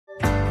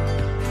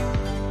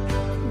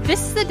This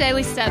is the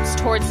Daily Steps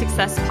Towards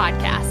Success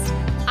podcast.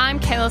 I'm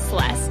Kayla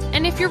Celeste,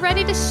 and if you're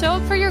ready to show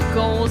up for your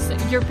goals,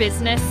 your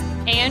business,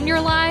 and your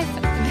life,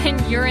 then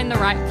you're in the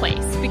right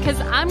place because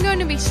I'm going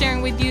to be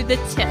sharing with you the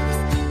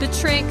tips, the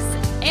tricks,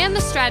 and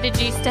the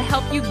strategies to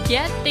help you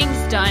get things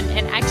done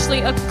and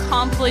actually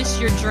accomplish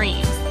your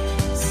dreams.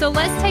 So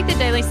let's take the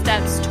daily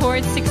steps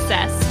towards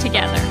success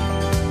together.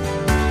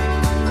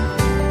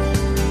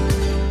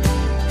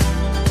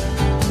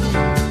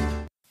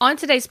 On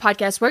today's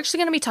podcast, we're actually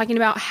going to be talking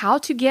about how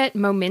to get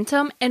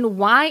momentum and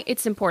why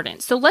it's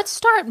important. So let's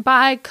start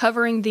by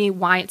covering the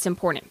why it's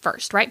important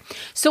first, right?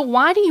 So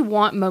why do you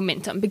want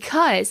momentum?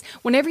 Because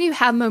whenever you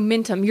have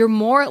momentum, you're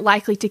more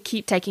likely to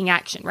keep taking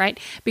action, right?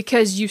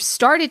 Because you've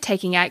started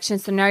taking action,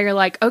 so now you're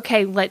like,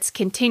 okay, let's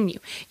continue.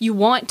 You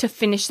want to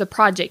finish the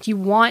project. You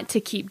want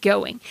to keep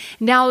going.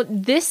 Now,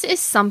 this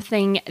is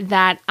something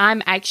that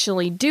I'm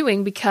actually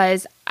doing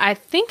because I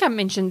think I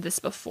mentioned this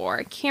before.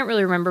 I can't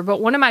really remember,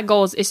 but one of my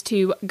goals is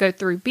to go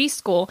through B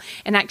School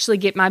and actually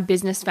get my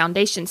business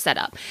foundation set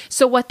up.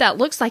 So what that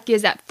looks like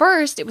is at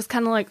first it was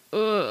kind of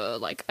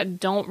like, I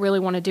don't really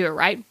want to do it,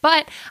 right?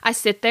 But I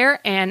sit there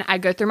and I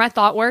go through my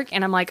thought work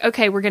and I'm like,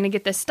 okay, we're going to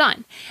get this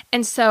done.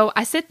 And so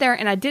I sit there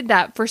and I did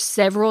that for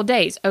several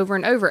days over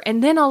and over.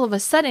 And then all of a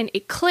sudden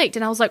it clicked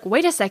and I was like,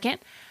 wait a second.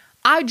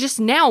 I just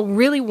now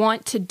really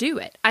want to do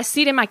it. I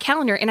see it in my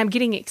calendar and I'm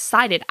getting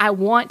excited. I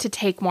want to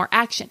take more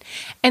action.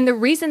 And the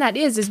reason that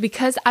is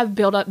because I've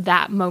built up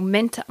that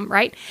momentum,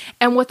 right?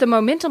 And what the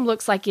momentum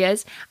looks like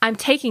is I'm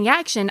taking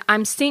action,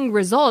 I'm seeing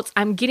results,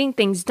 I'm getting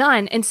things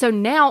done. And so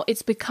now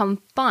it's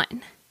become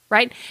fun.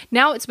 Right?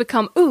 Now it's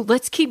become,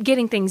 let's keep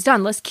getting things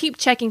done. Let's keep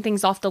checking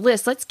things off the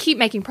list. Let's keep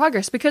making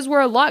progress because we're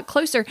a lot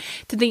closer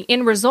to the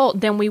end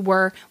result than we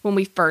were when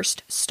we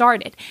first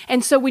started.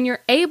 And so when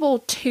you're able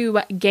to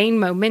gain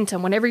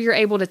momentum, whenever you're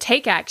able to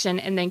take action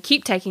and then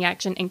keep taking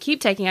action and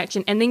keep taking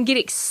action and then get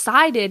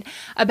excited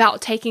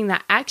about taking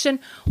that action,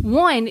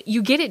 one,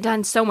 you get it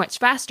done so much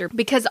faster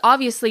because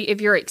obviously if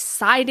you're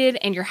excited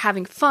and you're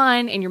having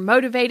fun and you're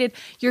motivated,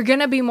 you're going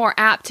to be more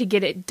apt to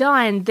get it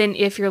done than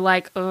if you're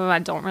like, I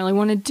don't really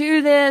want to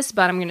do this,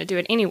 but I'm going to do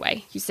it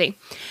anyway, you see.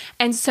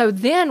 And so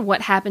then what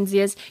happens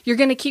is you're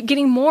going to keep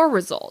getting more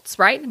results,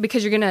 right?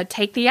 Because you're going to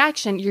take the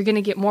action, you're going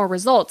to get more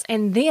results.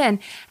 And then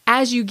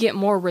as you get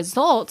more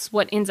results,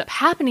 what ends up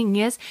happening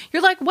is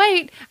you're like,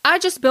 wait, I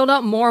just built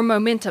up more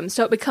momentum.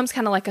 So it becomes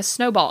kind of like a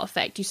snowball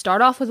effect. You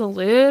start off with a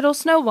little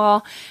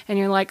snowball and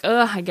you're like,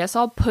 I guess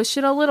I'll push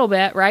it a little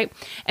bit, right?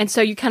 And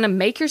so you kind of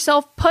make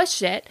yourself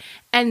push it.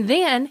 And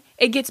then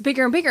it gets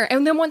bigger and bigger.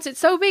 And then once it's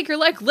so big, you're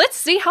like, let's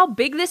see how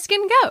big this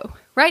can go,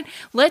 right?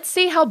 Let's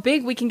see how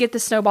big we can get the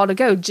snowball to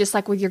go, just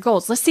like with your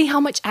goals. Let's see how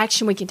much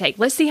action we can take.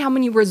 Let's see how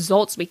many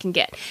results we can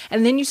get.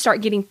 And then you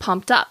start getting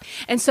pumped up.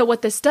 And so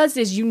what this does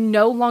is you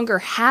no longer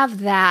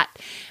have that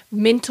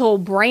mental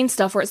brain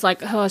stuff where it's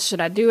like, should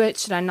I do it?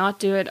 Should I not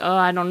do it?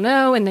 I don't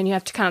know. And then you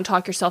have to kind of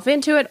talk yourself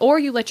into it, or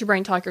you let your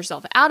brain talk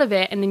yourself out of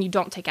it and then you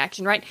don't take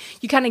action, right?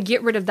 You kind of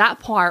get rid of that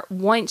part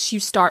once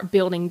you start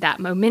building that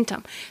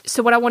momentum.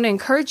 So what I want to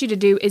encourage you to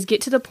do is get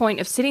to the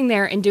point of sitting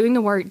there and doing the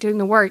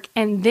work,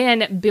 and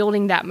then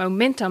building that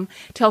momentum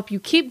to help you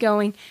keep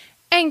going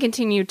and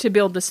continue to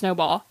build the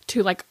snowball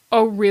to like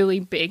a really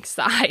big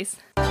size.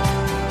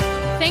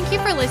 Thank you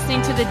for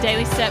listening to the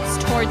Daily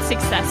Steps Towards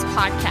Success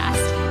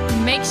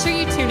podcast. Make sure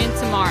you tune in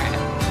tomorrow.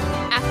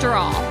 After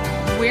all,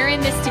 we're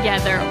in this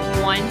together,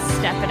 one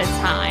step at a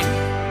time.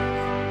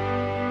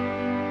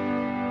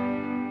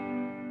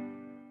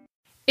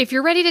 If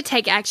you're ready to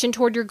take action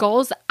toward your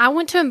goals, I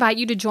want to invite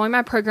you to join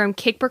my program,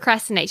 Kick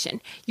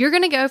Procrastination. You're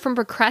going to go from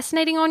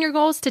procrastinating on your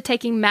goals to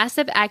taking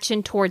massive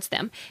action towards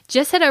them.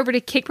 Just head over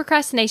to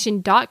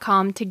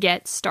kickprocrastination.com to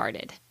get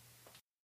started.